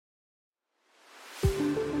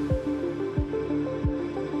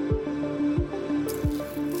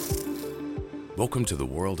Welcome to the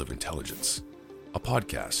World of Intelligence, a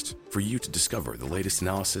podcast for you to discover the latest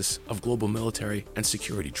analysis of global military and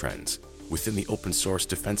security trends within the open source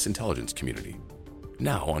defense intelligence community.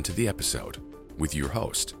 Now on to the episode with your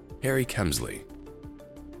host, Harry Kemsley.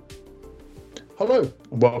 Hello,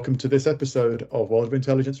 and welcome to this episode of World of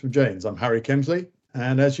Intelligence from Janes. I'm Harry Kemsley,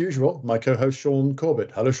 and as usual, my co-host Sean Corbett.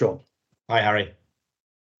 Hello, Sean. Hi, Harry.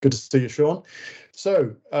 Good to see you, Sean.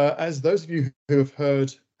 So, as those of you who have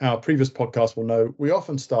heard our previous podcast will know, we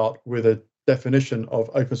often start with a definition of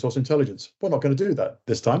open source intelligence. We're not going to do that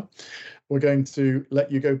this time. We're going to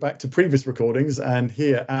let you go back to previous recordings and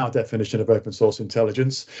hear our definition of open source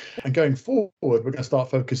intelligence. And going forward, we're going to start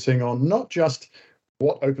focusing on not just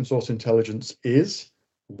what open source intelligence is,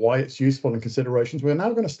 why it's useful, and considerations. We're now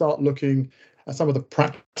going to start looking at some of the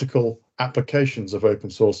practical applications of open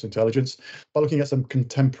source intelligence by looking at some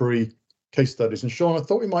contemporary case studies. And Sean, I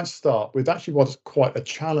thought we might start with actually what is quite a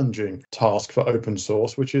challenging task for open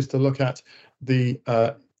source, which is to look at the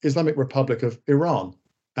Islamic Republic of Iran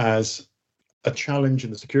as a challenge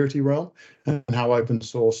in the security realm and how open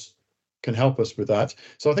source can help us with that.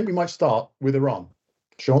 So I think we might start with Iran.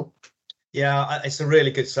 Sean? Yeah, it's a really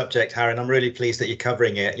good subject, Harry, and I'm really pleased that you're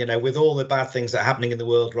covering it. You know, with all the bad things that are happening in the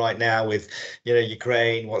world right now with,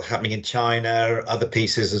 Ukraine, what's happening in China, other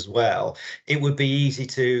pieces as well, it would be easy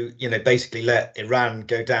to, basically let Iran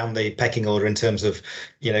go down the pecking order in terms of,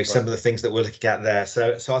 some of the things that we're looking at there.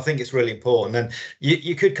 So I think it's really important. And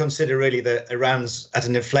you could consider really that Iran's at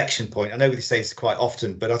an inflection point. I know we say this quite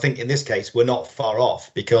often, but I think in this case, we're not far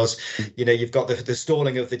off because, you've got the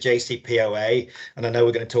stalling of the JCPOA, and I know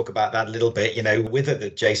we're going to talk about that a little bit, whether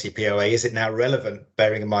the JCPOA, is it now relevant,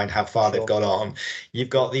 bearing in mind how far they've got on?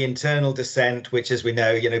 You've got the internal dissent, which, as we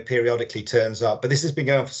know, periodically turns up, but this has been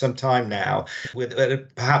going on for some time now with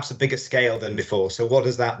perhaps a bigger scale than before. So what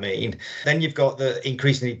does that mean? Then you've got the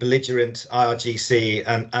increasingly belligerent IRGC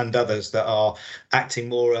and others that are acting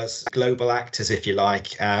more as global actors, if you like,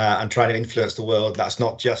 and trying to influence the world. That's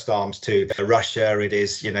not just arms to Russia, it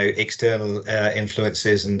is, external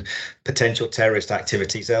influences and potential terrorist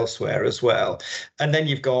activities elsewhere as well. And then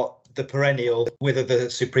you've got the perennial whether the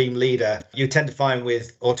supreme leader. You tend to find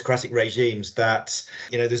with autocratic regimes that,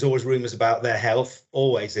 there's always rumors about their health,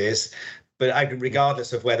 always is. But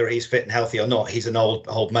regardless of whether he's fit and healthy or not, he's an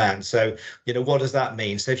old man. So, what does that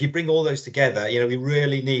mean? So if you bring all those together, we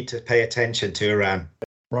really need to pay attention to Iran.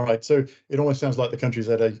 Right. So it almost sounds like the country's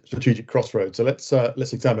at a strategic crossroads. So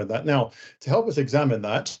let's examine that. Now, to help us examine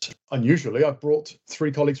that, unusually, I've brought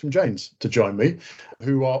three colleagues from Janes to join me,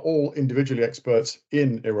 who are all individually experts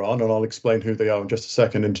in Iran, and I'll explain who they are in just a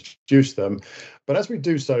second and introduce them. But as we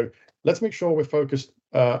do so, let's make sure we're focused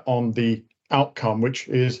on the outcome, which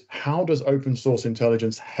is how does open source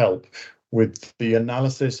intelligence help with the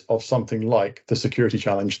analysis of something like the security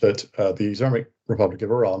challenge that the Islamic Republic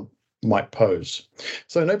of Iran might pose.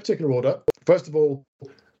 So in no particular order, first of all,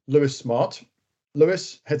 Lewis Smart.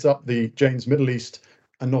 Lewis heads up the Janes Middle East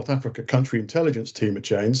and North Africa country intelligence team at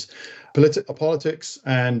Janes. Politics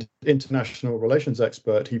and international relations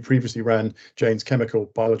expert, he previously ran Janes' chemical,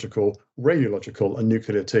 biological, radiological and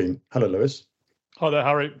nuclear team. Hello, Lewis. Hi there,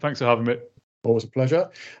 Harry. Thanks for having me. Always a pleasure.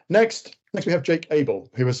 Next we have Jake Abel,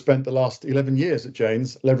 who has spent the last 11 years at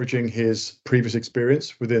Janes leveraging his previous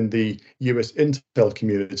experience within the US intel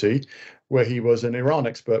community, where he was an Iran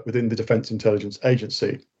expert within the Defense Intelligence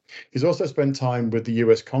Agency. He's also spent time with the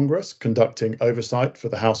US Congress conducting oversight for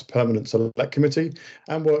the House Permanent Select Committee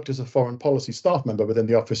and worked as a foreign policy staff member within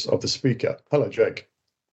the Office of the Speaker. Hello, Jake.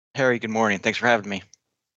 Harry, good morning. Thanks for having me.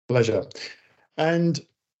 Pleasure. And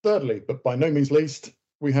thirdly, but by no means least,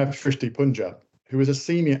 we have Shrishti Punja, who is a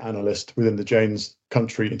senior analyst within the Janes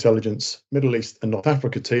Country Intelligence Middle East and North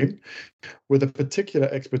Africa team, with a particular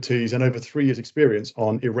expertise and over 3 years' experience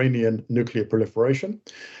on Iranian nuclear proliferation.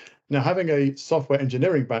 Now, having a software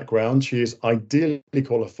engineering background, she is ideally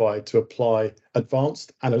qualified to apply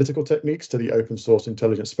advanced analytical techniques to the open source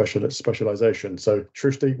intelligence specialization. So,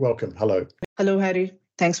 Shrishti, welcome. Hello. Hello, Harry.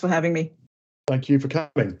 Thanks for having me. Thank you for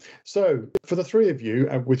coming. So, for the three of you,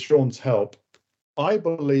 and with Sean's help, I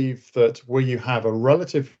believe that where you have a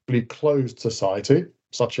relatively closed society,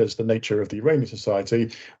 such as the nature of the Iranian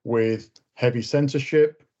society, with heavy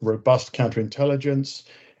censorship, robust counterintelligence,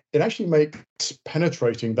 it actually makes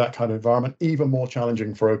penetrating that kind of environment even more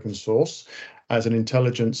challenging for open source. As an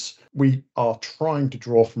intelligence we are trying to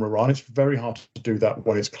draw from Iran, it's very hard to do that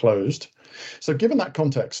when it's closed. So given that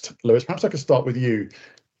context, Lewis, perhaps I could start with you.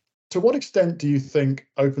 To what extent do you think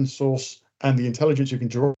open source and the intelligence you can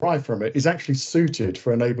derive from it is actually suited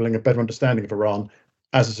for enabling a better understanding of Iran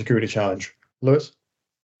as a security challenge? Lewis?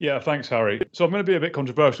 Yeah, thanks, Harry. So I'm going to be a bit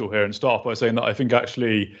controversial here and start by saying that I think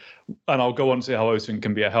actually, and I'll go on to say how OSINT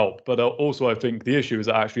can be a help, but also I think the issue is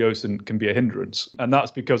that actually OSINT can be a hindrance. And that's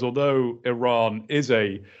because although Iran is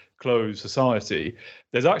a closed society,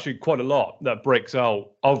 there's actually quite a lot that breaks out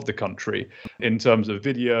of the country in terms of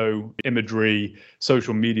video, imagery,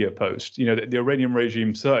 social media posts. You know, the Iranian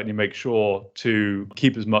regime certainly makes sure to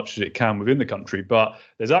keep as much as it can within the country, but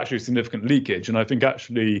there's actually significant leakage. And I think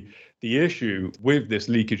actually the issue with this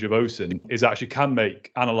leakage of OSINT is actually can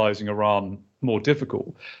make analyzing Iran more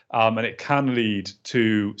difficult. And it can lead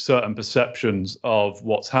to certain perceptions of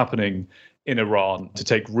what's happening in Iran to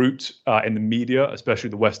take root in the media, especially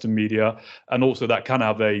the Western media, and also that can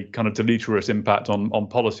have a kind of deleterious impact on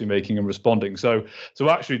policy making and responding. So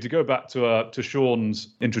actually, to go back to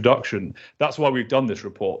Sean's introduction, that's why we've done this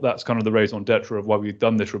report. That's kind of the raison d'etre of why we've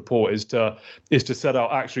done this report is to set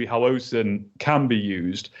out actually how OSINT can be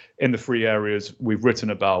used in the three areas we've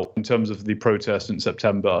written about in terms of the protests in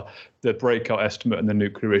September, the breakout estimate and the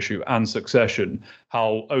nuclear issue, and succession,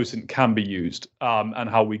 how OSINT can be used, and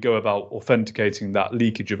how we go about authenticating that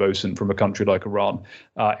leakage of OSINT from a country like Iran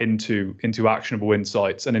into actionable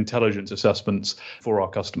insights and intelligence assessments for our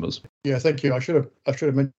customers. Yeah, thank you. I should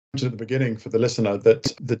have mentioned at the beginning for the listener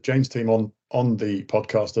that the Jane's team on the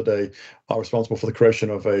podcast today are responsible for the creation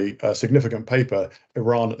of a significant paper,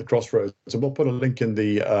 Iran at the Crossroads. And we'll put a link in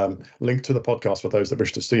the link to the podcast for those that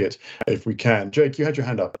wish to see it, if we can. Jake, you had your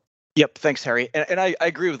hand up. Yep. Thanks, Harry. And I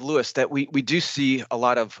agree with Lewis that we do see a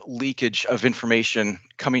lot of leakage of information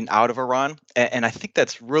coming out of Iran. And I think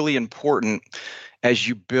that's really important as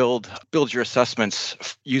you build your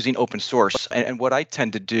assessments using open source. And what I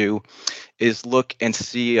tend to do is look and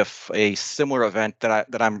see if a similar event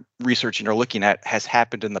that I'm researching or looking at has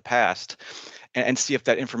happened in the past, and see if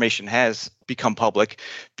that information has become public,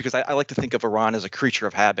 because I like to think of Iran as a creature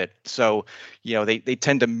of habit. So, you know, they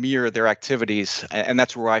tend to mirror their activities, and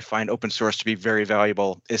that's where I find open source to be very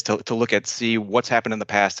valuable, is to look at, see what's happened in the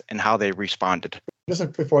past and how they responded.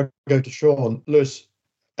 Just before I go to Sean, Lewis,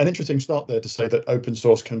 an interesting start there to say that open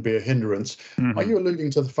source can be a hindrance. Mm-hmm. Are you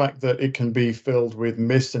alluding to the fact that it can be filled with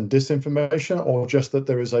mis and disinformation, or just that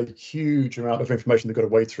there is a huge amount of information they've got to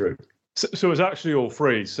wade through? So it's actually all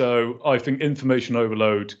three. So I think information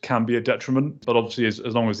overload can be a detriment, but obviously as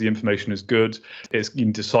long as the information is good, you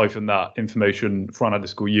can siphon that information for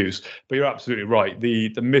analytical use. But you're absolutely right.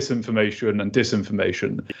 The misinformation and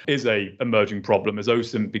disinformation is a emerging problem as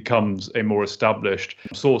OSINT becomes a more established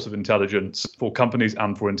source of intelligence for companies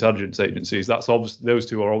and for intelligence agencies. Those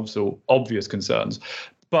two are also obvious concerns.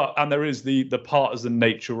 And there is the partisan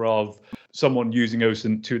nature of someone using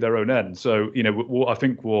OSINT to their own end. So, you know, I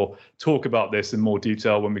think we'll talk about this in more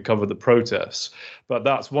detail when we cover the protests. But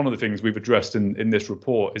that's one of the things we've addressed in this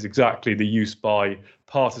report, is exactly the use by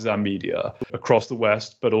partisan media across the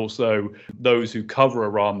West, but also those who cover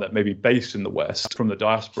Iran that may be based in the West from the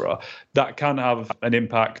diaspora, that can have an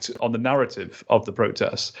impact on the narrative of the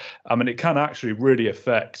protests. And it can actually really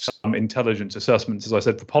affect intelligence assessments, as I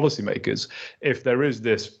said, for policymakers. If there is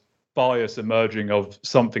this bias emerging of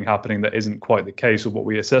something happening that isn't quite the case or what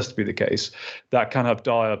we assess to be the case, that can have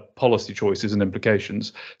dire policy choices and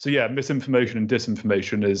implications. So yeah, misinformation and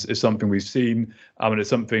disinformation is something we've seen, and it's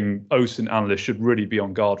something OSINT analysts should really be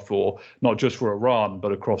on guard for, not just for Iran,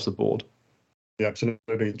 but across the board. Yeah,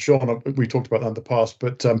 absolutely. Sean, we talked about that in the past,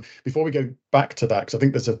 but before we go back to that, because I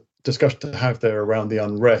think there's a discussion to have there around the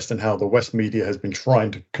unrest and how the West media has been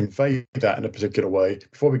trying to convey that in a particular way.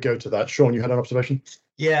 Before we go to that, Sean, you had an observation?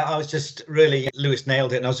 Yeah, I was just Lewis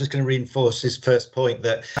nailed it. And I was just going to reinforce his first point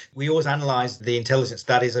that we always analyze the intelligence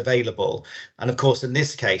that is available. And of course, in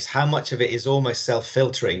this case, how much of it is almost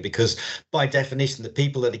self-filtering, because by definition, the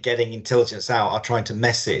people that are getting intelligence out are trying to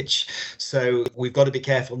message. So we've got to be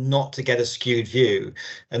careful not to get a skewed view.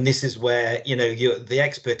 And this is where, you know, the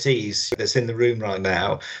expertise that's in the room right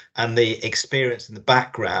now and the experience and the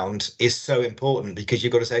background is so important, because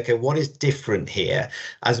you've got to say, okay, what is different here,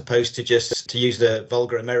 as opposed to just, to use the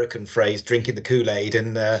vulgar American phrase, drinking the Kool-Aid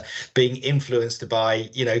and being influenced by,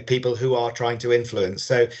 you know, people who are trying to influence.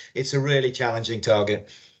 So it's a really challenging target.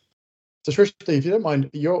 So Srishti, if you don't mind,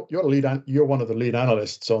 you're one of the lead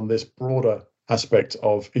analysts on this broader aspect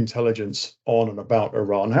of intelligence on and about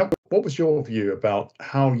Iran. What was your view about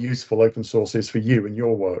how useful open source is for you in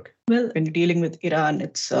your work? Well, when dealing with Iran,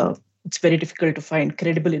 it's very difficult to find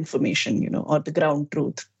credible information, you know, or the ground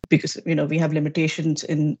truth, because, you know, we have limitations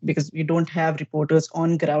because we don't have reporters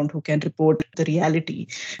on ground who can report the reality.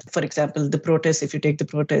 For example, the protests, if you take the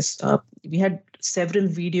protests, we had several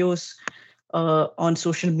videos on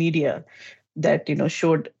social media that, you know,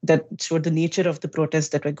 showed the nature of the protests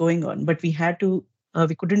that were going on, but we had to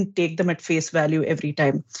We couldn't take them at face value every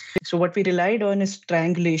time. So what we relied on is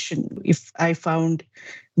triangulation. If I found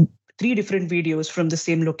 3 different videos from the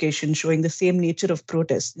same location showing the same nature of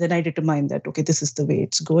protest, then I determined that, okay, this is the way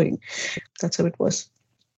it's going. That's how it was.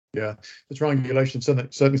 Yeah, the triangulation,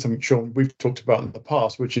 certainly something, Sean, we've talked about in the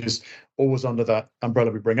past, which is always under that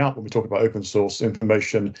umbrella we bring out when we talk about open source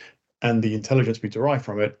information and the intelligence we derive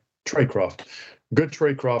from it, tradecraft. Good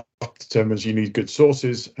tradecraft determines you need good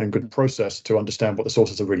sources and good process to understand what the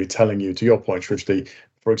sources are really telling you. To your point, Shrishti,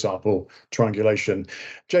 for example, triangulation.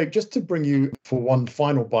 Jake, just to bring you for one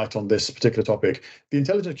final bite on this particular topic, the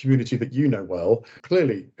intelligence community that you know well,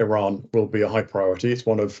 clearly Iran will be a high priority. It's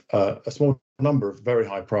one of a small number of very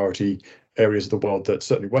high priority areas of the world that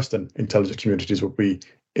certainly Western intelligence communities will be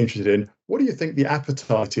interested in. What do you think the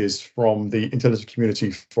appetite is from the intelligence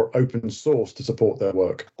community for open source to support their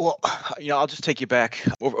work? Well, I'll just take you back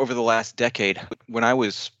over the last decade. When I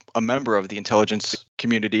was a member of the intelligence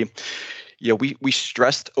community, we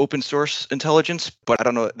stressed open source intelligence, but I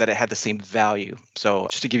don't know that it had the same value. So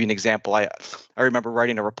just to give you an example, I remember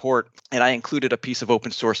writing a report and I included a piece of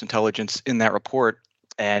open source intelligence in that report.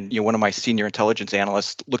 And one of my senior intelligence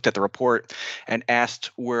analysts looked at the report and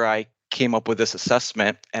asked where I came up with this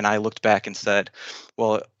assessment, and I looked back and said,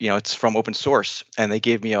 well, it's from open source. And they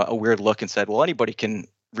gave me a weird look and said, well, anybody can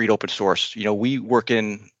read open source. We work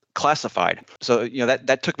in classified. So,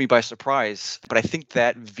 that took me by surprise. But I think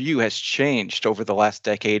that view has changed over the last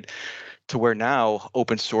decade to where now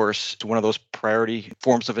open source is one of those priority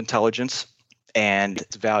forms of intelligence, and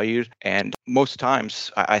it's valued. And most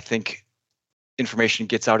times, I think information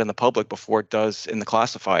gets out in the public before it does in the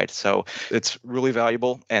classified. So it's really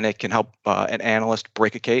valuable, and it can help an analyst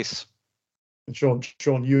break a case. And Sean,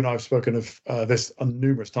 you and I have spoken of this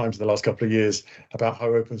numerous times in the last couple of years about how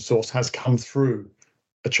open source has come through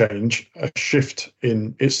a change, a shift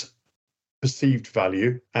in its perceived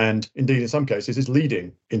value, and indeed in some cases is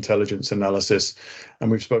leading intelligence analysis. And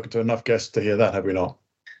we've spoken to enough guests to hear that, have we not?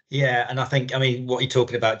 Yeah, and I think, what you're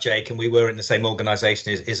talking about, Jake, and we were in the same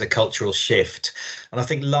organisation, is a cultural shift. And I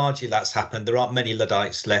think largely that's happened. There aren't many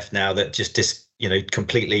Luddites left now that just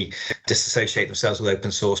completely disassociate themselves with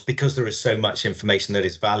open source because there is so much information that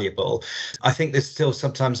is valuable. I think there's still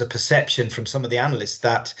sometimes a perception from some of the analysts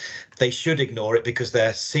that they should ignore it because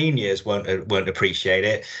their seniors won't appreciate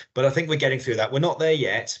it. But I think we're getting through that. We're not there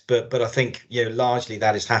yet, but I think largely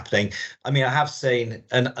that is happening. I have seen,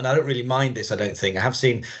 and I don't really mind this, I don't think, I have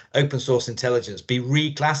seen open source intelligence be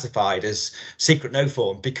reclassified as secret no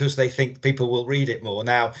form because they think people will read it more.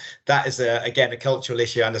 Now, that is again a cultural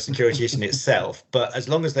issue and a security issue in itself. But as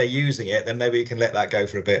long as they're using it, then maybe we can let that go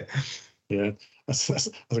for a bit. Yeah, that's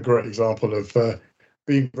a great example of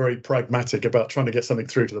being very pragmatic about trying to get something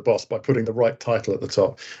through to the boss by putting the right title at the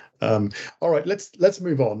top. All right, let's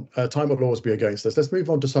move on. Time will always be against us. Let's move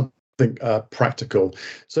on to something practical.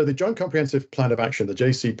 So the Joint Comprehensive Plan of Action, the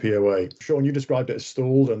JCPOA, Sean, you described it as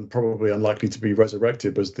stalled and probably unlikely to be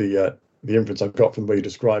resurrected, was the inference I've got from the way you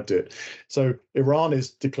described it. So Iran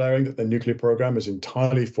is declaring that their nuclear program is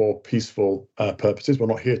entirely for peaceful purposes. We're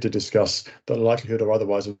not here to discuss the likelihood or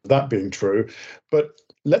otherwise of that being true, but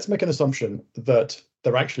let's make an assumption that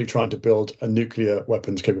they're actually trying to build a nuclear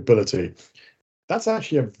weapons capability. That's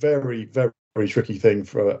actually a very, very, very tricky thing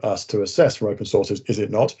for us to assess from open sources, is it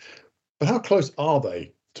not? But how close are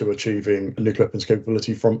they to achieving a nuclear weapons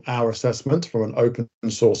capability from our assessment, from an open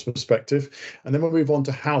source perspective? And then we'll move on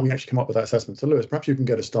to how we actually come up with that assessment. So Lewis, perhaps you can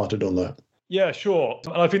get us started on that. Yeah, sure.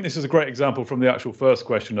 And I think this is a great example from the actual first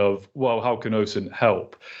question of, well, how can OSINT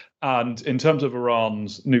help? And in terms of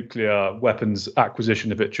Iran's nuclear weapons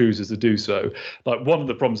acquisition, if it chooses to do so, one of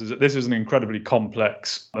the problems is that this is an incredibly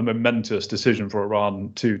complex and momentous decision for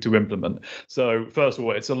Iran to implement. So first of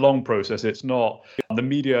all, it's a long process. It's not, the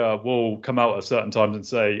media will come out at certain times and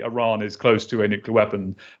say Iran is close to a nuclear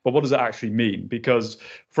weapon. But what does it actually mean? Because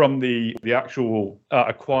from the actual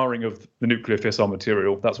acquiring of the nuclear fissile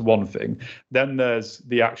material, that's one thing. Then there's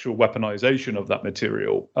the actual weaponization of that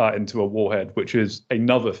material into a warhead, which is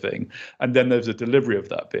another thing. And then there's a delivery of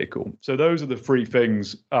that vehicle. So those are the three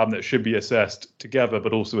things that should be assessed together,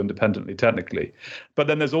 but also independently, technically. But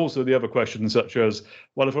then there's also the other questions such as,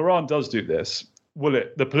 well, if Iran does do this,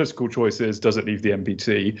 the political choice is, does it leave the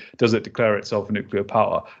NPT? Does it declare itself a nuclear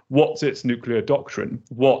power? What's its nuclear doctrine?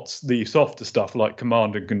 What's the softer stuff like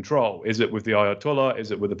command and control? Is it with the Ayatollah?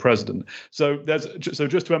 Is it with the president? So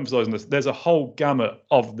just to emphasize on this, there's a whole gamut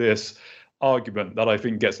of this argument that I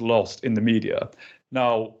think gets lost in the media.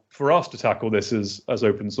 Now, for us to tackle this as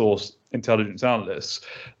open source intelligence analysts,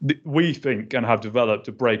 we think and have developed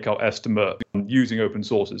a breakout estimate using open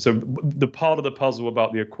sources. So the part of the puzzle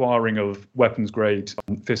about the acquiring of weapons grade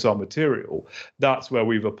fissile material, that's where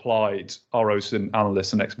we've applied our OSINT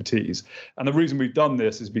analysts and expertise. And the reason we've done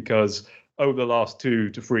this is because over the last 2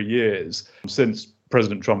 to 3 years, since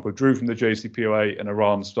President Trump withdrew from the JCPOA and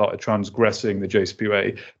Iran started transgressing the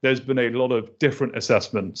JCPOA, there's been a lot of different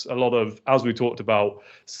assessments, a lot of, as we talked about,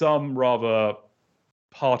 some rather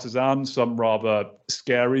partisan, some rather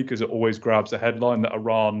scary because it always grabs a headline that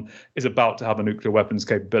Iran is about to have a nuclear weapons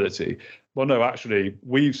capability. Well, no, actually,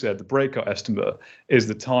 we've said the breakout estimate is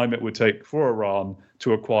the time it would take for Iran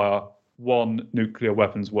to acquire 1 nuclear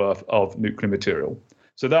weapons worth of nuclear material.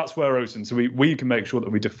 So that's where OSINT. So we can make sure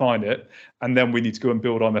that we define it, and then we need to go and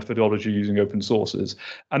build our methodology using open sources.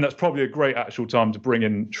 And that's probably a great actual time to bring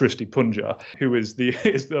in Shrishti Punja, who is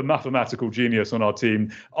the mathematical genius on our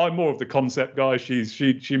team. I'm more of the concept guy.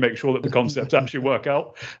 She makes sure that the concepts actually work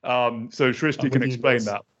out. So Shrishti can explain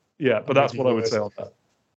that. Yeah, but that's what I would say on that.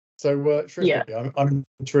 So, Shrishti, I'm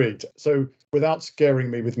intrigued. So, without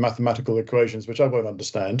scaring me with mathematical equations, which I won't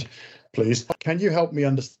understand, please, can you help me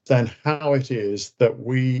understand how it is that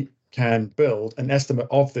we can build an estimate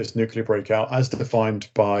of this nuclear breakout as defined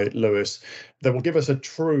by Lewis that will give us a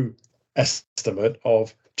true estimate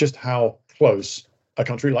of just how close a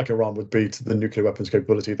country like Iran would be to the nuclear weapons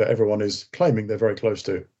capability that everyone is claiming they're very close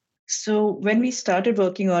to? So when we started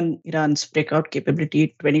working on Iran's breakout capability in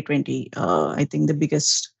 2020, I think the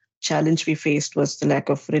biggest challenge we faced was the lack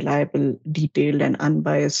of reliable, detailed, and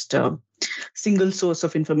unbiased single source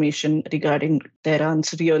of information regarding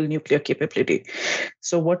Tehran's real nuclear capability.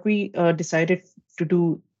 So what we decided to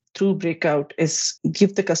do through Breakout is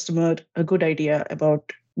give the customer a good idea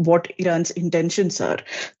about what Iran's intentions are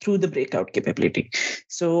through the Breakout capability.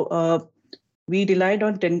 So we relied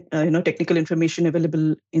on technical information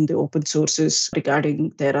available in the open sources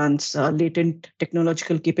regarding Tehran's latent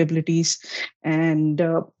technological capabilities and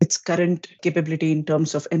its current capability in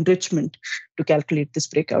terms of enrichment to calculate this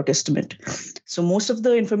breakout estimate. So most of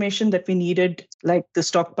the information that we needed, like the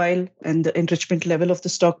stockpile and the enrichment level of the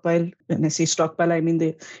stockpile, when I say stockpile, I mean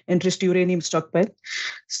the enriched uranium stockpile.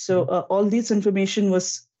 So all this information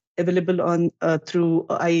was available on through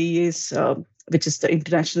IAEA's which is the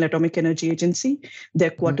International Atomic Energy Agency,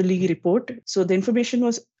 their quarterly report. So the information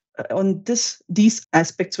was on these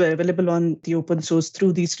aspects were available on the open source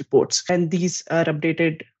through these reports, and these are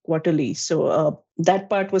updated quarterly. So that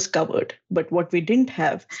part was covered. But what we didn't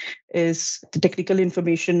have is the technical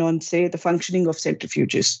information on, say, the functioning of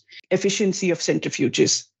centrifuges, efficiency of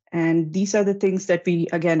centrifuges. And these are the things that we,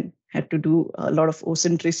 again, had to do a lot of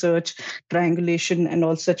OSINT research, triangulation, and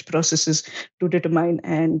all such processes to determine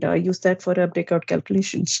and use that for our breakout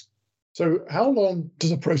calculations. So how long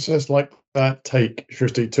does a process like that take,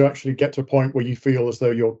 Shrishti, to actually get to a point where you feel as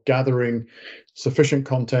though you're gathering sufficient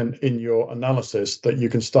content in your analysis that you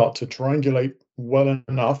can start to triangulate well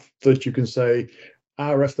enough that you can say,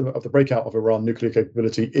 our estimate of the breakout of Iran nuclear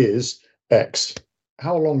capability is X?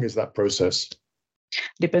 How long is that process?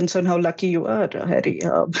 Depends on how lucky you are, Harry.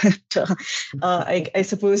 I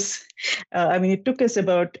suppose, it took us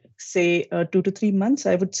about, say, 2 to 3 months,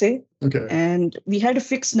 I would say. Okay. And we had a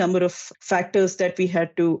fixed number of things that we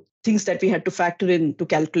had to factor in to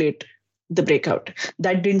calculate the breakout.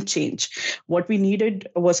 That didn't change. What we needed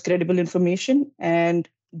was credible information, and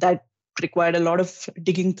that required a lot of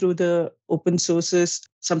digging through the open sources,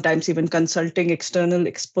 sometimes even consulting external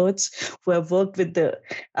experts who have worked with the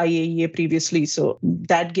IAEA previously. So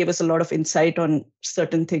that gave us a lot of insight on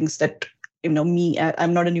certain things that,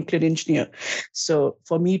 I'm not a nuclear engineer. So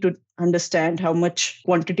for me to understand how much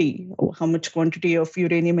quantity of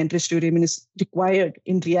uranium, enriched uranium is required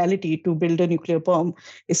in reality to build a nuclear bomb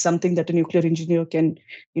is something that a nuclear engineer can,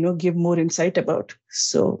 give more insight about.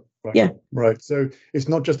 So right. Yeah. Right. So it's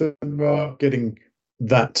not just about getting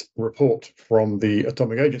that report from the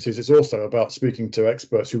atomic agencies. It's also about speaking to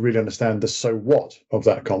experts who really understand the so what of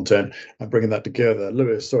that content and bringing that together.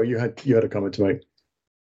 Lewis, sorry, you had a comment to make.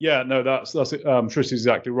 Yeah, no, that's Trish's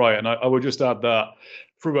exactly right. And I would just add that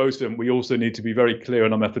through OSINT, we also need to be very clear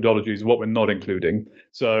in our methodologies what we're not including.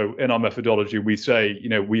 So in our methodology, we say,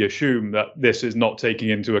 we assume that this is not taking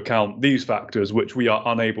into account these factors, which we are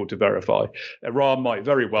unable to verify. Iran might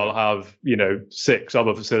very well have, 6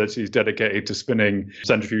 other facilities dedicated to spinning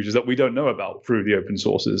centrifuges that we don't know about through the open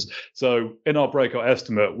sources. So in our breakout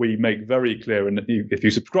estimate, we make very clear, and if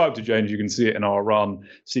you subscribe to James, you can see it in our Iran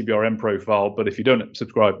CBRN profile. But if you don't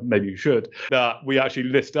subscribe, maybe you should, that we actually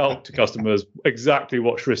list out to customers exactly what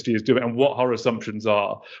what Srishti is doing and what her assumptions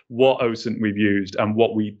are, what OSINT we've used and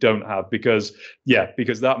what we don't have, because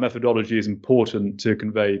that methodology is important to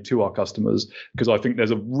convey to our customers, because I think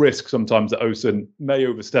there's a risk sometimes that OSINT may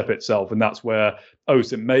overstep itself, and that's where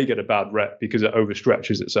OSINT may get a bad rep because it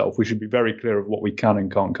overstretches itself. We should be very clear of what we can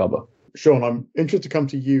and can't cover. Sean, I'm interested to come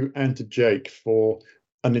to you and to Jake for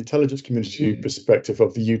an intelligence community perspective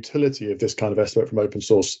of the utility of this kind of estimate from open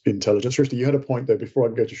source intelligence. Srishti, you had a point there before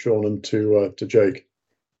I go to Sean and to Jake.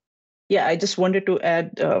 Yeah, I just wanted to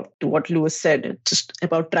add to what Lewis said, just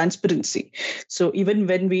about transparency. So even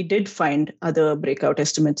when we did find other breakout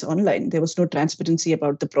estimates online, there was no transparency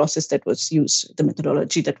about the process that was used, the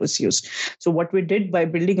methodology that was used. So what we did by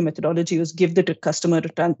building a methodology was give the customer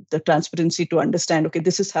the transparency to understand, okay,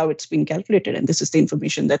 this is how it's being calculated and this is the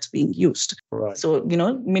information that's being used. Right. So,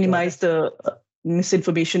 minimize the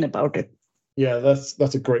misinformation about it. Yeah,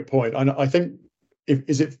 that's a great point. And I think,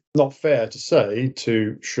 is it not fair to say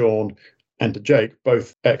to Sean and to Jake,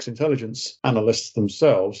 both ex-intelligence analysts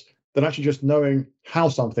themselves, that actually just knowing how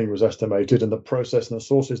something was estimated and the process and the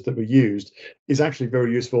sources that were used is actually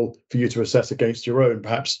very useful for you to assess against your own,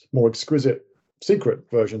 perhaps more exquisite secret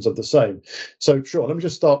versions of the same? So, Sean, let me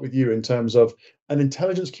just start with you in terms of an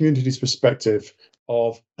intelligence community's perspective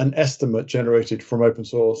of an estimate generated from open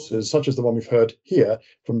sources, such as the one we've heard here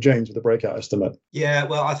from James with the breakout estimate. Yeah,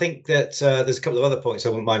 well, I think that there's a couple of other points I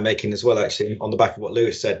wouldn't mind making as well, actually, on the back of what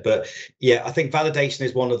Lewis said. But yeah, I think validation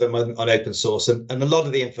is one of them on open source. And a lot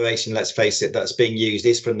of the information, let's face it, that's being used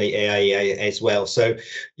is from the AIEA as well. So,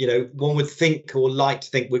 one would think or like to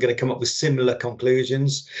think we're going to come up with similar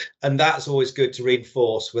conclusions. And that's always good to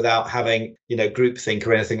reinforce without having, groupthink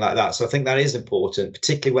or anything like that. So I think that is important,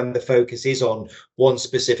 particularly when the focus is on one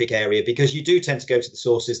specific area, because you do tend to go to the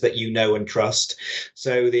sources that you know and trust.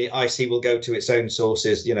 So the IC will go to its own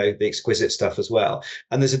sources, the exquisite stuff as well.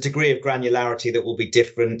 And there's a degree of granularity that will be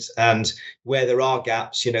different. And where there are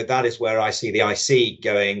gaps, that is where I see the IC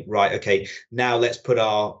going, right, okay, now let's put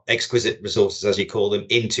our exquisite resources, as you call them,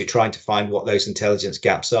 into trying to find what those intelligence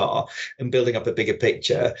gaps are and building up a bigger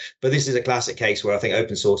picture. But this is a classic case where I think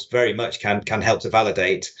open source very much can help to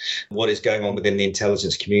validate what is going on within the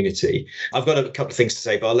intelligence community. I've got a couple of things to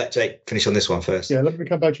say, but I'll let Jake finish on this one first. Yeah, let me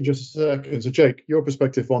come back to you just a second. So, Jake, your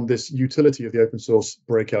perspective on this utility of the open source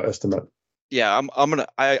breakout estimate. Yeah,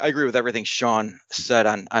 I agree with everything Sean said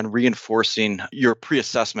on reinforcing your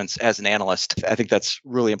pre-assessments as an analyst. I think that's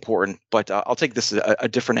really important, but I'll take this a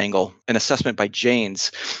different angle. An assessment by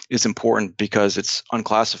Janes is important because it's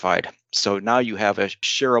unclassified. So now you have a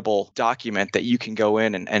shareable document that you can go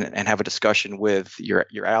in and have a discussion with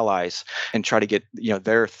your allies and try to get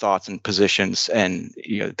their thoughts and positions. And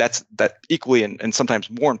that's equally and sometimes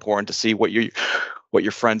more important to see what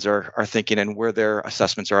your friends are thinking and where their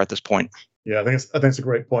assessments are at this point. Yeah, I think it's a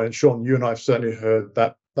great point. Sean, you and I have certainly heard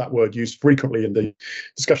that word used frequently in the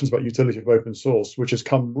discussions about utility of open source, which has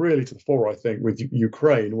come really to the fore, I think, with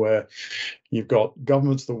Ukraine, where you've got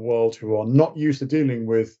governments of the world who are not used to dealing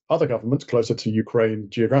with other governments closer to Ukraine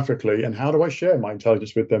geographically. And how do I share my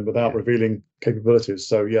intelligence with them without revealing capabilities?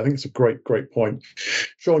 So, yeah, I think it's a great point.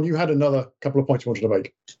 Sean, you had another couple of points you wanted to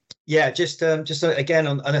make. Yeah, just again,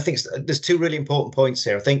 and I think there's two really important points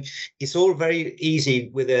here. I think it's all very easy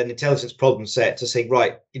with an intelligence problem set to say,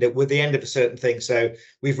 right, we're the end of a certain thing. So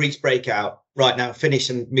we've reached breakout, right, now finish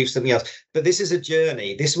and move something else. But this is a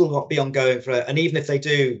journey. This will not be ongoing and even if they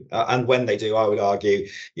do, and when they do, I would argue,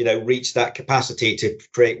 reach that capacity to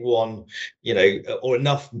create one, or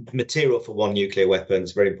enough material for one nuclear weapon.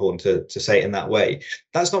 It's very important to say it in that way.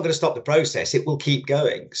 That's not going to stop the process. It will keep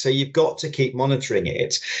going. So you've got to keep monitoring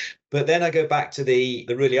it. But then I go back to the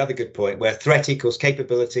really other good point where threat equals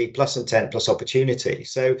capability plus intent plus opportunity.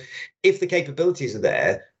 So if the capabilities are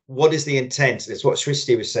there, what is the intent? It's what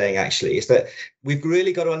Srishti was saying, actually, is that we've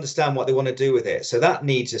really got to understand what they want to do with it. So that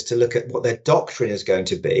needs us to look at what their doctrine is going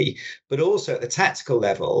to be, but also at the tactical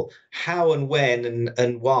level, how and when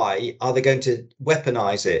and why are they going to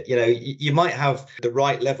weaponize it? You might have the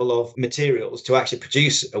right level of materials to actually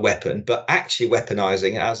produce a weapon, but actually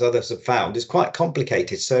weaponizing, as others have found, is quite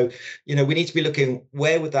complicated. So, we need to be looking,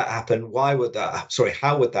 where would that happen? How would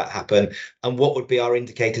that happen? And what would be our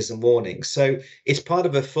indicators and warnings? So it's part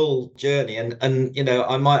of a full journey. And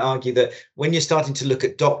I might argue that when you're starting to look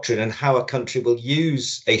at doctrine and how a country will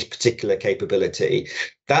use a particular capability,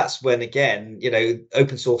 that's when, again,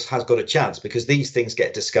 open source has got a chance, because these things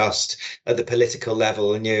get discussed at the political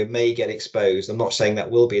level and may get exposed. I'm not saying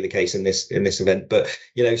that will be the case in this event, but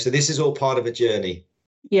so this is all part of a journey.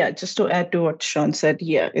 Yeah, just to add to what Sean said,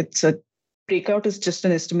 it's a breakout is just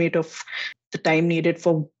an estimate of the time needed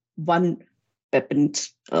for one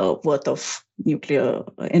weapons worth of nuclear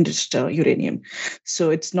enriched uranium. So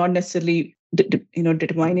it's not necessarily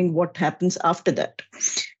determining what happens after that,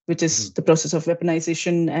 which is the process of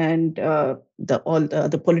weaponization and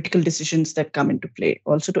the political decisions that come into play.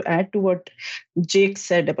 Also, to add to what Jake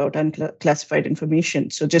said about unclassified information,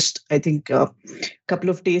 so just I think a couple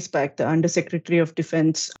of days back, the Undersecretary of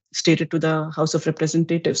Defense stated to the House of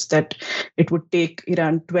Representatives that it would take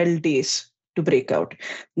Iran 12 days to break out.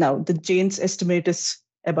 Now, the Jane's estimate is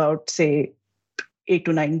about, say, 8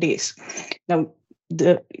 to 9 days. Now,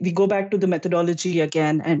 we go back to the methodology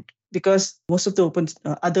again, and because most of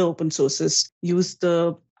the other open sources use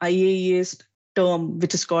the IAEA's term,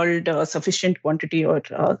 which is called sufficient quantity or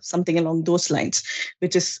something along those lines,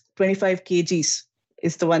 which is 25 kgs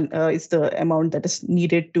is the amount that is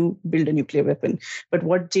needed to build a nuclear weapon. But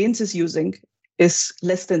what Jane's is using is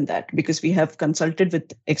less than that, because we have consulted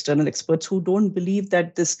with external experts who don't believe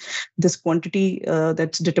that this quantity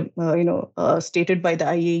that's stated by the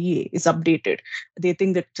IAEA is updated. They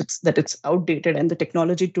think that it's outdated, and the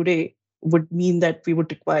technology today would mean that we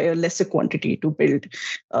would require lesser quantity to build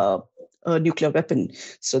a nuclear weapon.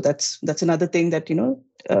 So that's another thing that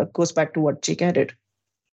goes back to what Jake added.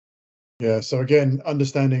 Yeah, so again,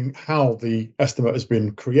 understanding how the estimate has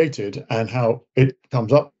been created and how it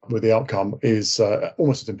comes up with the outcome is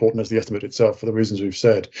almost as important as the estimate itself, for the reasons we've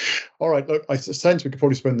said. All right, look, I sense we could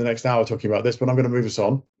probably spend the next hour talking about this, but I'm going to move us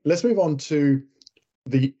on. Let's move on to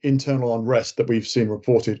the internal unrest that we've seen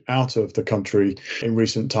reported out of the country in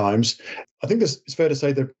recent times. I think it's fair to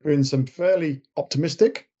say there have been some fairly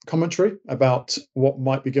optimistic commentary about what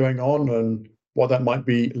might be going on and what that might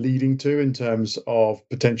be leading to in terms of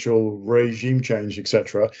potential regime change,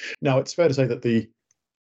 etc. Now, it's fair to say that the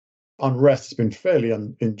unrest has been fairly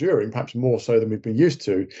enduring, perhaps more so than we've been used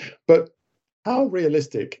to. But how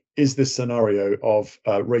realistic is this scenario of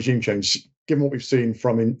regime change, given what we've seen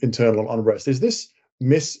from internal unrest? Is this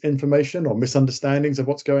misinformation or misunderstandings of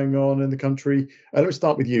what's going on in the country? Let me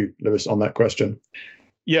start with you, Lewis, on that question.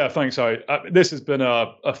 Yeah, thanks, Harry. This has been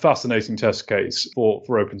a fascinating test case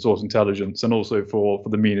for open source intelligence, and also for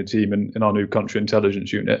the MENA team in our new country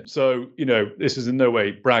intelligence unit. So, this is in no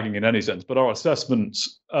way bragging in any sense, but our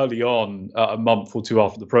assessments early on, a month or two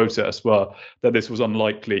after the protest, were that this was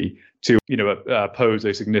unlikely to pose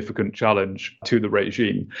a significant challenge to the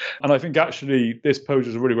regime. And I think actually this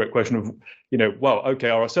poses a really great question of,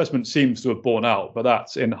 our assessment seems to have borne out, but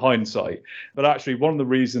that's in hindsight. But actually, one of the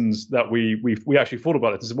reasons that we actually thought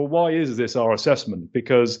about it is, well, why is this our assessment?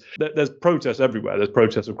 Because there's protests everywhere. There's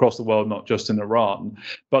protests across the world, not just in Iran.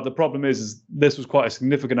 But the problem is this was quite a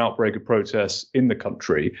significant outbreak of protests in the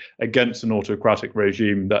country against an autocratic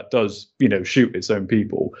regime that does, shoot its own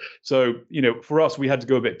people. So, for us, we had to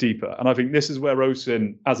go a bit deeper. And I think this is where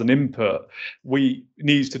OSINT, as an input,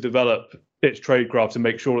 needs to develop its tradecraft to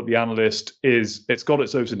make sure that the analyst it's got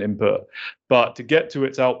its OSINT input, but to get to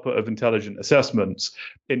its output of intelligent assessments,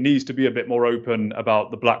 it needs to be a bit more open about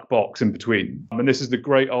the black box in between. And this is the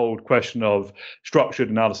great old question of structured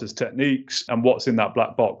analysis techniques and what's in that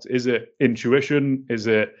black box. Is it intuition? Is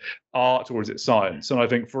it art, or is it science? And I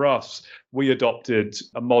think for us, we adopted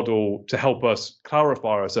a model to help us clarify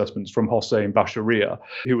our assessments from Hossein Basharia,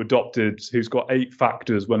 who's got 8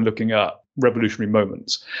 factors when looking at revolutionary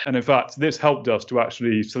moments. And in fact, this helped us to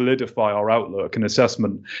actually solidify our outlook and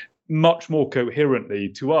assessment much more coherently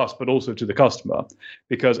to us, but also to the customer.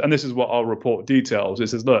 And this is what our report details. It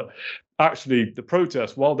says, look, actually, the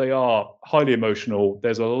protests, while they are highly emotional,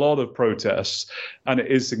 there's a lot of protests, and it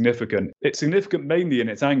is significant. It's significant mainly in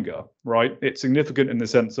its anger, right? It's significant in the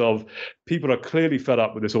sense of people are clearly fed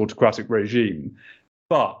up with this autocratic regime.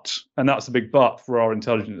 But, and that's the big but for our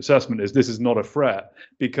intelligence assessment, is this is not a threat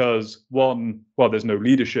because, one, there's no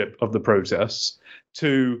leadership of the protests.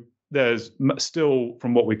 2, there's still,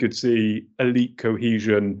 from what we could see, elite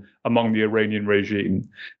cohesion among the Iranian regime.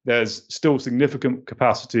 There's still significant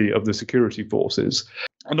capacity of the security forces.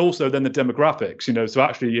 And also then the demographics, so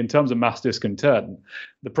actually in terms of mass discontent,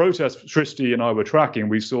 the protests Srishti and I were tracking,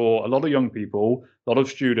 we saw a lot of young people, a lot of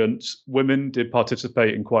students, women did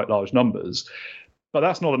participate in quite large numbers. But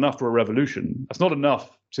that's not enough for a revolution. That's not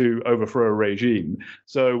enough to overthrow a regime.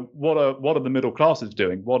 So what are the middle classes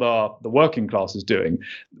doing? What are the working classes doing?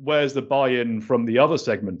 Where's the buy-in from the other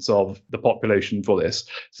segments of the population for this?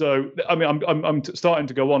 So, I mean, I'm starting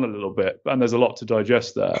to go on a little bit, and there's a lot to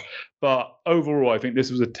digest there. But overall, I think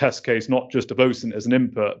this was a test case, not just of OSINT as an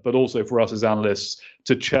input, but also for us as analysts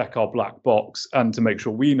to check our black box and to make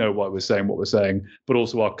sure we know why we're saying what we're saying, but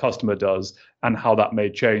also our customer does, and how that may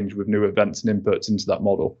change with new events and inputs into that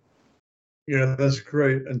model. Yeah, that's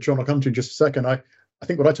great. And John, I'll come to you in just a second. I I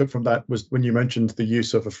think what I took from that was when you mentioned the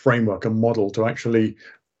use of a framework, a model to actually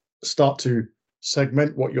start to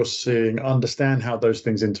segment what you're seeing, understand how those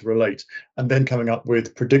things interrelate, and then coming up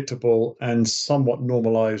with predictable and somewhat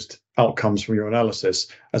normalized outcomes from your analysis,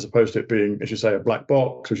 as opposed to it being, as you say, a black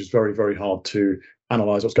box, which is very, very hard to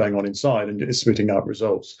analyze what's going on inside and it's spitting out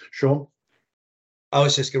results. Sean? I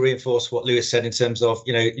was just going to reinforce what Lewis said in terms of,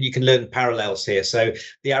 you can learn parallels here. So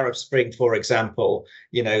the Arab Spring, for example,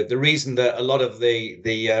 the reason that a lot of the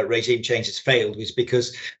regime changes failed was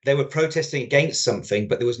because they were protesting against something,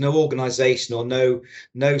 but there was no organization or no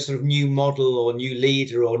sort of new model or new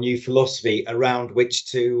leader or new philosophy around which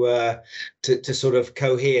to sort of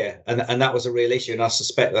cohere. And that was a real issue. And I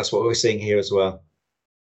suspect that's what we're seeing here as well.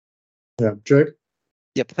 Yeah, Jake?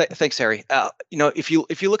 Yep. Thanks, Harry. If you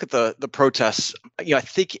look at the protests, I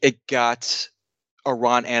think it got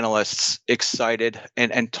Iran analysts excited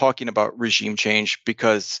and talking about regime change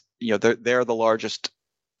because they're the largest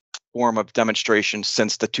form of demonstration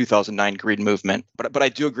since the 2009 Green Movement. But I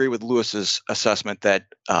do agree with Lewis's assessment that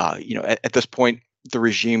at this point the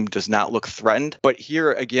regime does not look threatened. But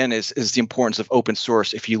here again is the importance of open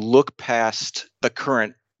source. If you look past the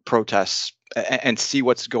current protests and see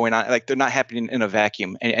what's going on, like they're not happening in a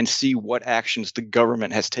vacuum, and see what actions the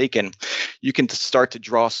government has taken, you can start to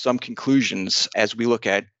draw some conclusions as we look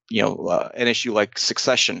at an issue like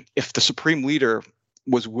succession. If the supreme leader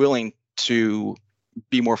was willing to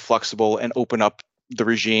be more flexible and open up the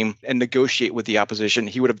regime and negotiate with the opposition,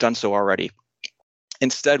 he would have done so already.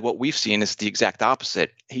 Instead, what we've seen is the exact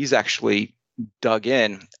opposite. He's actually dug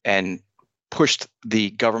in and pushed the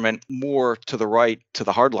government more to the right, to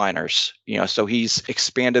the hardliners. So he's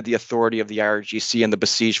expanded the authority of the IRGC and the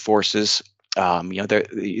besieged forces.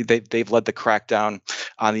 They've led the crackdown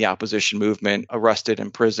on the opposition movement, arrested,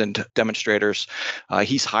 imprisoned demonstrators.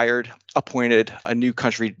 He's appointed a new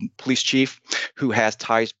country police chief who has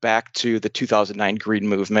ties back to the 2009 Green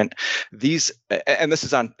Movement. This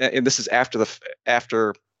is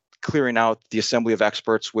after clearing out the Assembly of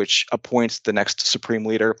Experts, which appoints the next supreme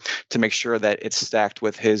leader to make sure that it's stacked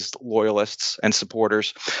with his loyalists and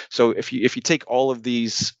supporters. So if you take all of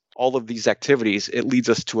these activities, it leads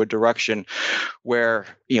us to a direction where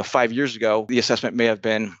 5 years ago the assessment may have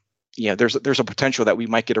been there's a potential that we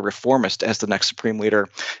might get a reformist as the next supreme leader,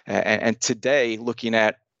 and today, looking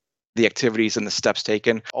at the activities and the steps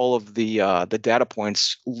taken, all of the data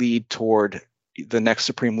points lead toward the next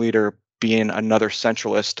supreme leader being another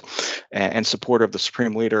centralist and supporter of the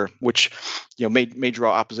supreme leader, which may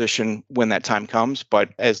draw opposition when that time comes. But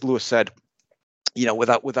as Lewis said,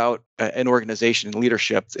 without an organization and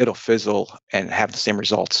leadership, it'll fizzle and have the same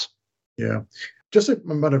results. Yeah, just a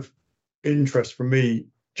matter of interest for me,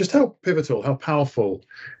 just how pivotal, how powerful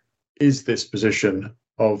is this position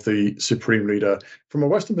of the supreme leader? From a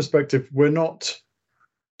Western perspective, we're not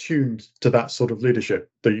tuned to that sort of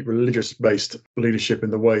leadership, the religious-based leadership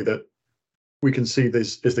in the way that we can see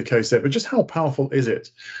this is the case there. But just how powerful is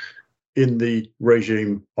it in the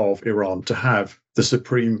regime of Iran to have the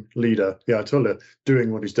supreme leader, the Ayatollah,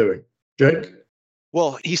 doing what he's doing? Jake?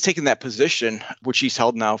 Well, he's taken that position, which he's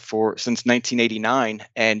held now since 1989,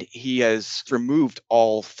 and he has removed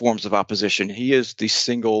all forms of opposition. He is the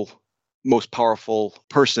single most powerful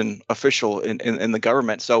official in the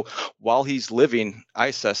government. So while he's living, I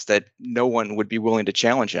assess that no one would be willing to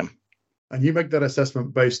challenge him. And you make that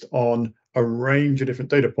assessment based on a range of different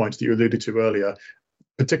data points that you alluded to earlier,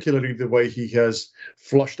 particularly the way he has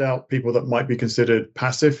flushed out people that might be considered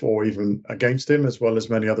passive or even against him, as well as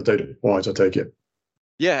many other data points, I take it.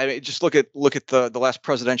 Yeah, just look at the last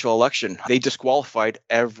presidential election. They disqualified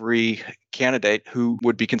every candidate who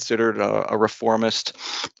would be considered a reformist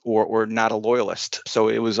or not a loyalist. So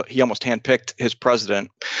he almost handpicked his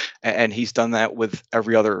president, and he's done that with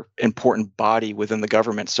every other important body within the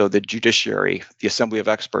government. So the judiciary, the Assembly of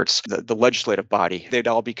Experts, the legislative body, they'd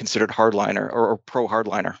all be considered hardliner or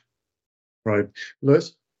pro-hardliner. Right.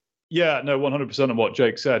 Lewis? Yeah, no, 100% on what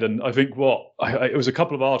Jake said. And I think it was a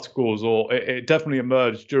couple of articles, or it definitely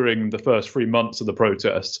emerged during the first 3 months of the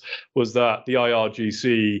protests, was that the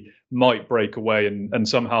IRGC might break away and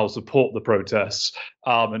somehow support the protests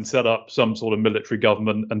and set up some sort of military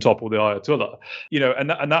government and topple the Ayatollah.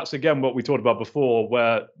 And that's again what we talked about before,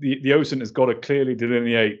 where the OSINT has got to clearly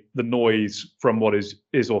delineate the noise from what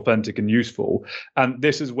is authentic and useful. And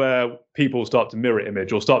this is where people start to mirror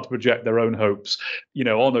image or start to project their own hopes,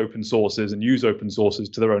 on open sources and use open sources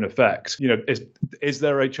to their own effect. Is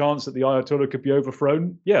there a chance that the Ayatollah could be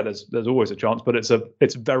overthrown? Yeah, there's always a chance, but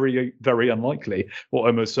it's very, very unlikely, or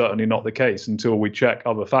almost certainly certainly not the case until we check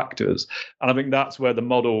other factors. And I think that's where the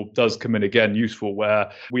model does come in again useful,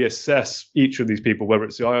 where we assess each of these people, whether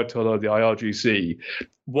it's the Ayatollah, the IRGC,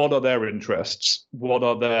 what are their interests? What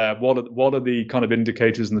are the kind of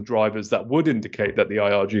indicators and the drivers that would indicate that the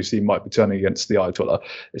IRGC might be turning against the Ayatollah?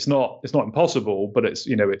 It's not impossible, but it's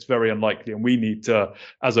very unlikely. And we need to,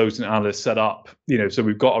 as OSINT analysts, set up, so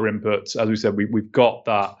we've got our inputs. As we said, we've got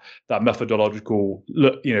that methodological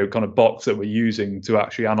kind of box that we're using to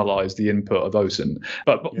actually analyze the input of OSINT,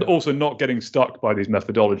 but also not getting stuck by these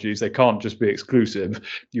methodologies. They can't just be exclusive.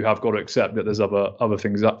 You have got to accept that there's other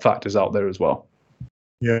things, factors out there as well.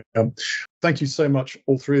 Yeah. Thank you so much,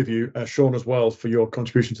 all three of you, Sean as well, for your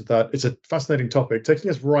contribution to that. It's a fascinating topic,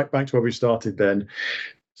 taking us right back to where we started then.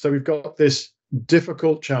 So we've got this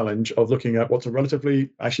difficult challenge of looking at what's a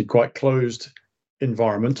relatively, actually quite closed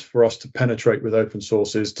environment for us to penetrate with open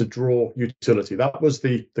sources to draw utility. That was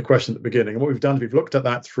the question at the beginning. And what we've done is we've looked at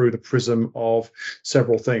that through the prism of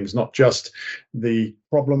several things, not just the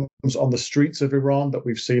problems on the streets of Iran that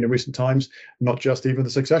we've seen in recent times, not just even the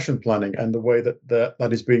succession planning and the way that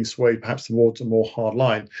is being swayed perhaps towards a more hard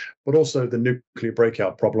line, but also the nuclear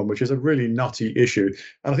breakout problem, which is a really nutty issue.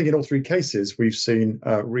 And I think in all three cases, we've seen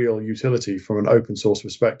real utility from an open source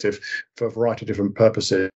perspective for a variety of different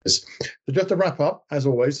purposes. So just to wrap up, as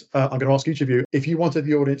always, I'm going to ask each of you, if you wanted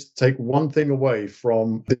the audience to take one thing away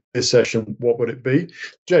from this session, what would it be?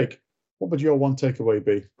 Jake, what would your one takeaway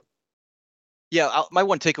be? Yeah, my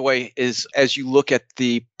one takeaway is, as you look at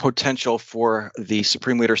the potential for the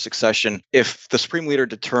Supreme Leader succession, if the Supreme Leader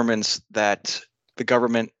determines that the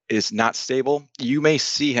government is not stable, you may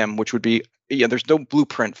see him, which would be, there's no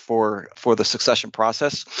blueprint for the succession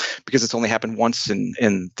process because it's only happened once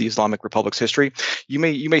in the Islamic Republic's history. You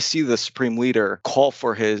may see the Supreme Leader call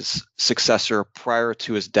for his successor prior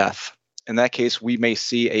to his death. In that case, we may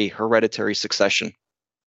see a hereditary succession.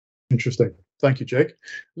 Interesting. Thank you, Jake.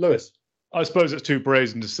 Lewis? I suppose it's too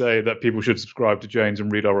brazen to say that people should subscribe to Jane's and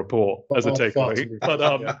read our report as a takeaway. But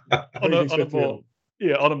on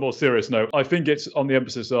a more serious note, I think it's on the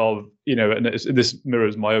emphasis of, and this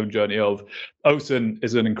mirrors my own journey of OSINT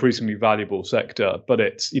is an increasingly valuable sector, but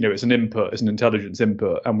it's an input, it's an intelligence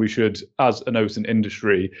input, and we should, as an OSINT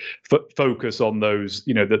industry, focus on those,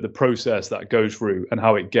 the process that goes through and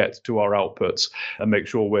how it gets to our outputs, and make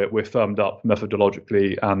sure we're firmed up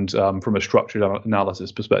methodologically and from a structured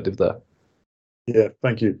analysis perspective there. Yeah,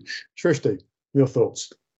 thank you. Shrishti, your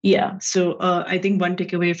thoughts? Yeah, so I think one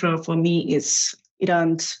takeaway for me is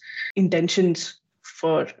Iran's intentions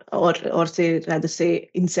or say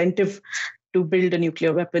incentive to build a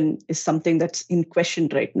nuclear weapon is something that's in question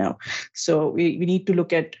right now. So we need to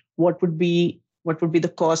look at what would be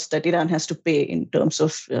the cost that Iran has to pay in terms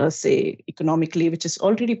of, say, economically, which is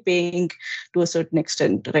already paying to a certain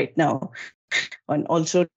extent right now, and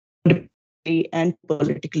also and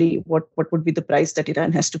politically, what would be the price that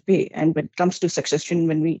Iran has to pay? And when it comes to succession,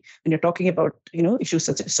 when you're talking about issues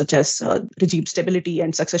such as regime stability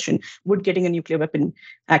and succession, would getting a nuclear weapon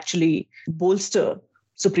actually bolster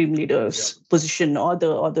Supreme Leader's position or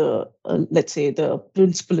the let's say the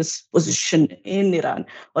principalist position in Iran,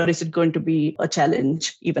 or is it going to be a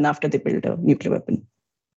challenge even after they build a nuclear weapon?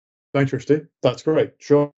 Thanks, Shrishti. That's great.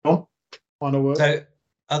 Sean, final word. So,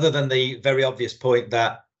 other than the very obvious point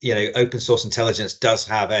that open source intelligence does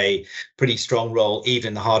have a pretty strong role, even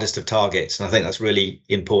in the hardest of targets. And I think that's really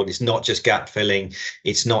important. It's not just gap filling.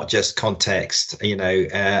 It's not just context,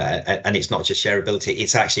 and it's not just shareability.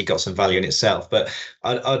 It's actually got some value in itself. But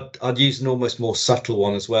I'd use an almost more subtle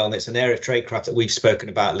one as well. And it's an area of tradecraft that we've spoken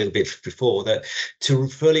about a little bit before, that to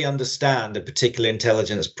fully understand a particular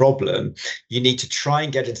intelligence problem, you need to try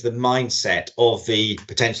and get into the mindset of the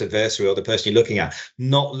potential adversary or the person you're looking at,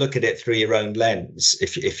 not look at it through your own lens,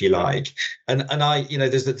 if you like. And I,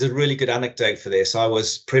 there's a really good anecdote for this. I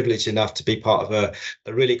was privileged enough to be part of a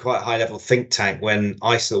really quite high level think tank when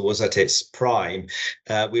ISIL was at its prime.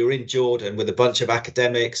 We were in Jordan with a bunch of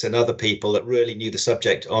academics and other people that really knew the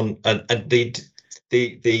subject and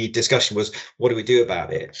the discussion was, what do we do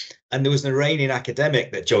about it? And there was an Iranian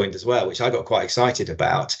academic that joined as well, which I got quite excited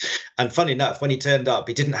about. And funny enough, when he turned up,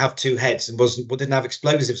 he didn't have two heads and didn't have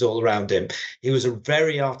explosives all around him. He was a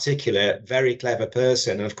very articulate, very clever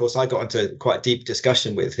person. And of course, I got into quite a deep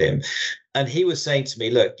discussion with him. And he was saying to me,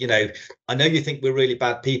 look, I know you think we're really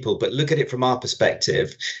bad people, but look at it from our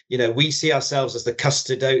perspective. We see ourselves as the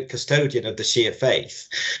custodian of the Shia faith.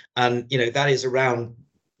 And, that is around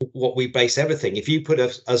what we base everything. If you put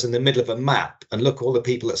us in the middle of a map and look all the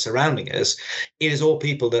people that are surrounding us, it is all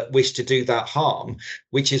people that wish to do that harm,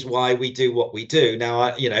 which is why we do what we do. Now,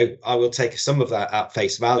 I will take some of that at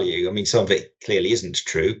face value. I mean, some of it clearly isn't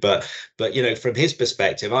true, but from his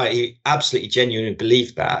perspective, I absolutely genuinely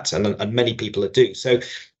believe that, and many people do. So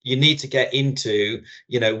you need to get into,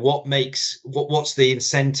 what's the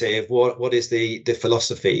incentive, what is the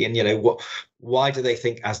philosophy, and why do they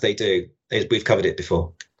think as they do? We've covered it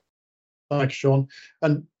before. Thanks, Sean.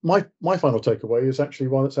 And my final takeaway is actually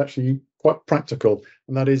one that's actually quite practical,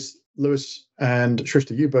 and that is, Lewis and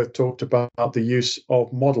Shrishti, you both talked about the use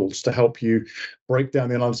of models to help you break down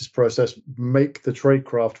the analysis process, make the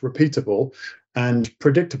tradecraft repeatable and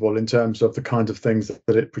predictable in terms of the kinds of things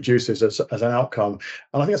that it produces as an outcome.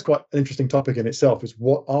 And I think that's quite an interesting topic in itself, is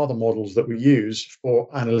what are the models that we use for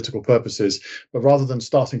analytical purposes? But rather than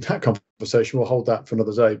starting that conversation, we'll hold that for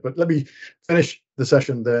another day. But let me finish the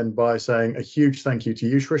session then by saying a huge thank you to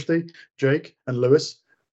you, Shrishti, Jake, and Lewis.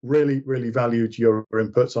 Really, really valued your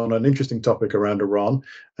inputs on an interesting topic around Iran.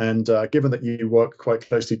 And given that you work quite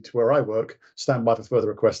closely to where I work, stand by for further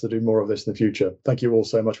requests to do more of this in the future. Thank you all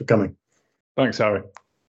so much for coming. Thanks, Harry.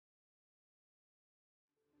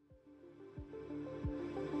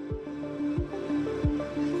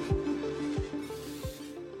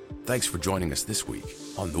 Thanks for joining us this week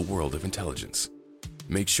on The World of Intelligence.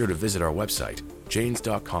 Make sure to visit our website,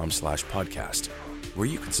 janes.com/podcast, where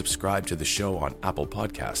you can subscribe to the show on Apple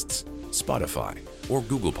Podcasts, Spotify, or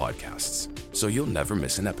Google Podcasts, so you'll never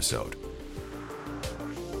miss an episode.